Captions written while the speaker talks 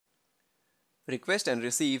Request and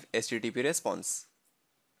receive HTTP response.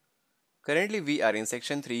 Currently we are in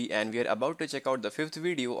section 3 and we are about to check out the 5th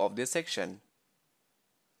video of this section.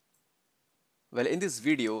 Well, in this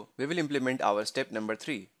video we will implement our step number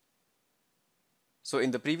 3. So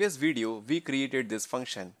in the previous video we created this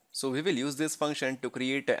function. So we will use this function to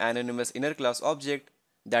create an anonymous inner class object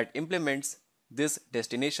that implements this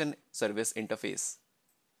destination service interface.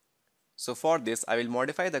 So for this I will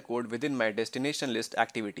modify the code within my destination list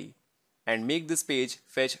activity and make this page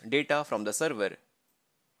fetch data from the server.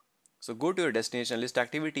 So go to your destination list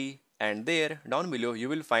activity and there down below you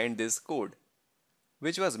will find this code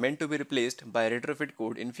which was meant to be replaced by retrofit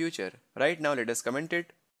code in future. Right now let us comment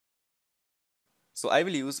it. So I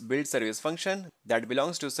will use build service function that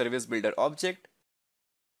belongs to service builder object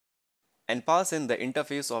and pass in the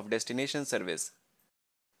interface of destination service.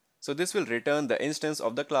 So this will return the instance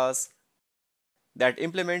of the class that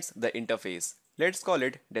implements the interface. Let's call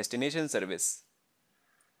it destination service.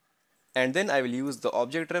 And then I will use the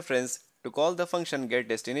object reference to call the function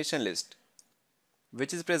getDestinationList,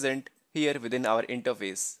 which is present here within our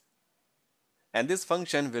interface. And this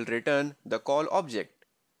function will return the call object,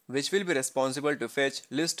 which will be responsible to fetch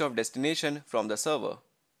list of destination from the server.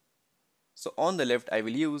 So on the left I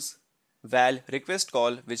will use val request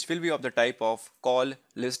call, which will be of the type of call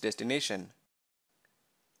list destination.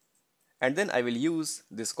 And then I will use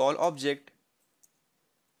this call object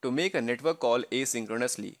to make a network call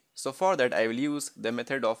asynchronously. So for that I will use the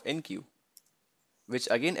method of enqueue, which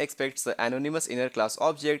again expects the anonymous inner class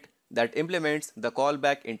object that implements the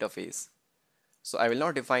callback interface. So I will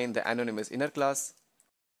now define the anonymous inner class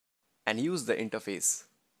and use the interface.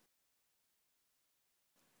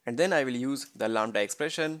 And then I will use the lambda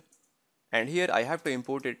expression, and here I have to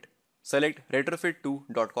import it. Select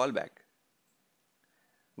retrofit2.callback.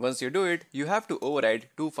 Once you do it, you have to override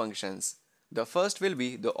two functions. The first will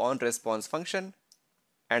be the onResponse function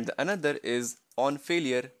and the another is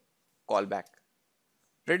onFailure callback.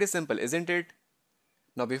 Pretty simple, isn't it?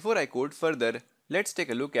 Now before I code further, let's take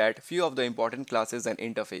a look at few of the important classes and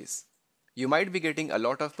interface. You might be getting a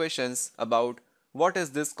lot of questions about what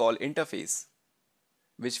is this call interface,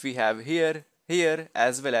 which we have here, here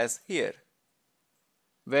as well as here.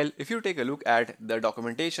 Well, if you take a look at the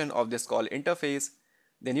documentation of this call interface,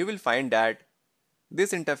 then you will find that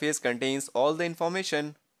this interface contains all the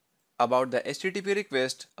information about the HTTP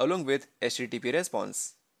request along with HTTP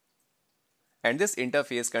response. And this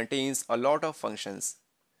interface contains a lot of functions,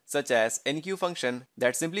 such as enqueue function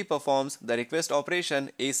that simply performs the request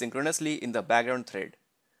operation asynchronously in the background thread,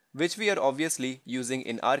 which we are obviously using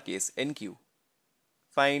in our case enqueue.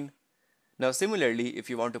 Fine. Now similarly, if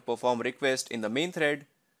you want to perform request in the main thread,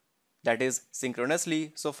 that is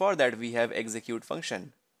synchronously, so for that we have execute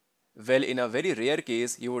function. Well, in a very rare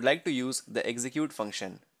case, you would like to use the execute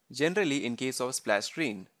function, generally in case of splash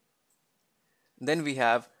screen. Then we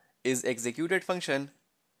have isExecuted function,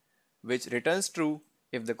 which returns true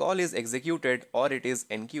if the call is executed or it is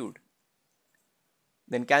enqueued.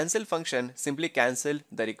 Then cancel function simply cancel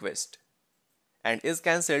the request, and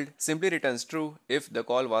isCancelled simply returns true if the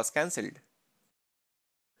call was cancelled.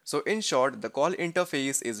 So in short, the call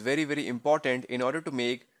interface is very important in order to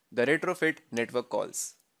make the retrofit network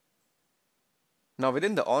calls. Now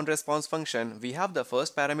within the onResponse function, we have the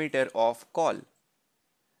first parameter of call,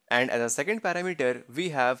 and as a second parameter we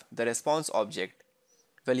have the response object.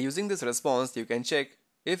 Well, using this response you can check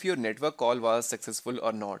if your network call was successful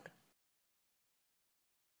or not.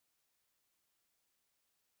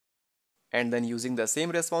 And then using the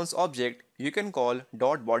same response object you can call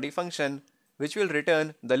 .body function, which will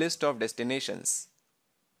return the list of destinations.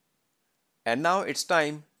 And now it's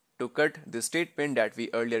time to cut the statement that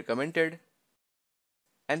we earlier commented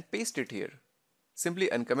and paste it here. Simply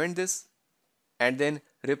uncomment this and then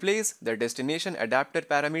replace the destination adapter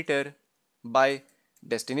parameter by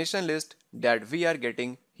destination list that we are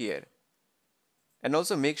getting here. And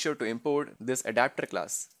also make sure to import this adapter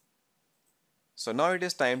class. So now it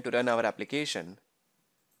is time to run our application.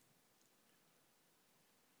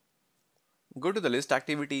 Go to the list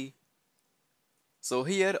activity. So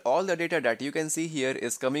here all the data that you can see here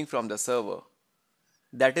is coming from the server.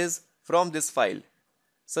 That is from this file,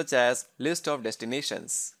 such as list of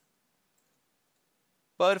destinations.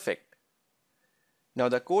 Perfect. Now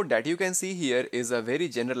the code that you can see here is a very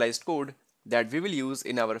generalized code that we will use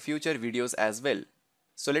in our future videos as well.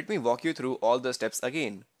 So let me walk you through all the steps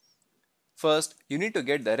again. First, you need to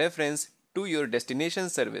get the reference to your destination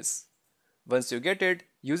service. Once you get it,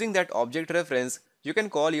 using that object reference, you can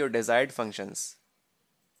call your desired functions.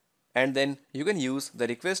 And then you can use the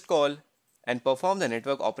request call and perform the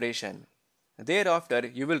network operation. Thereafter,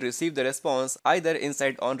 you will receive the response either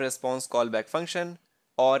inside onResponse callback function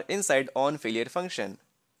or inside onFailure function.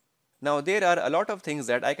 Now there are a lot of things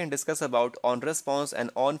that I can discuss about onResponse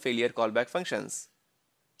and onFailure callback functions.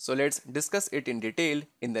 So let's discuss it in detail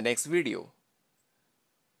in the next video.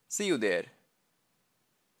 See you there.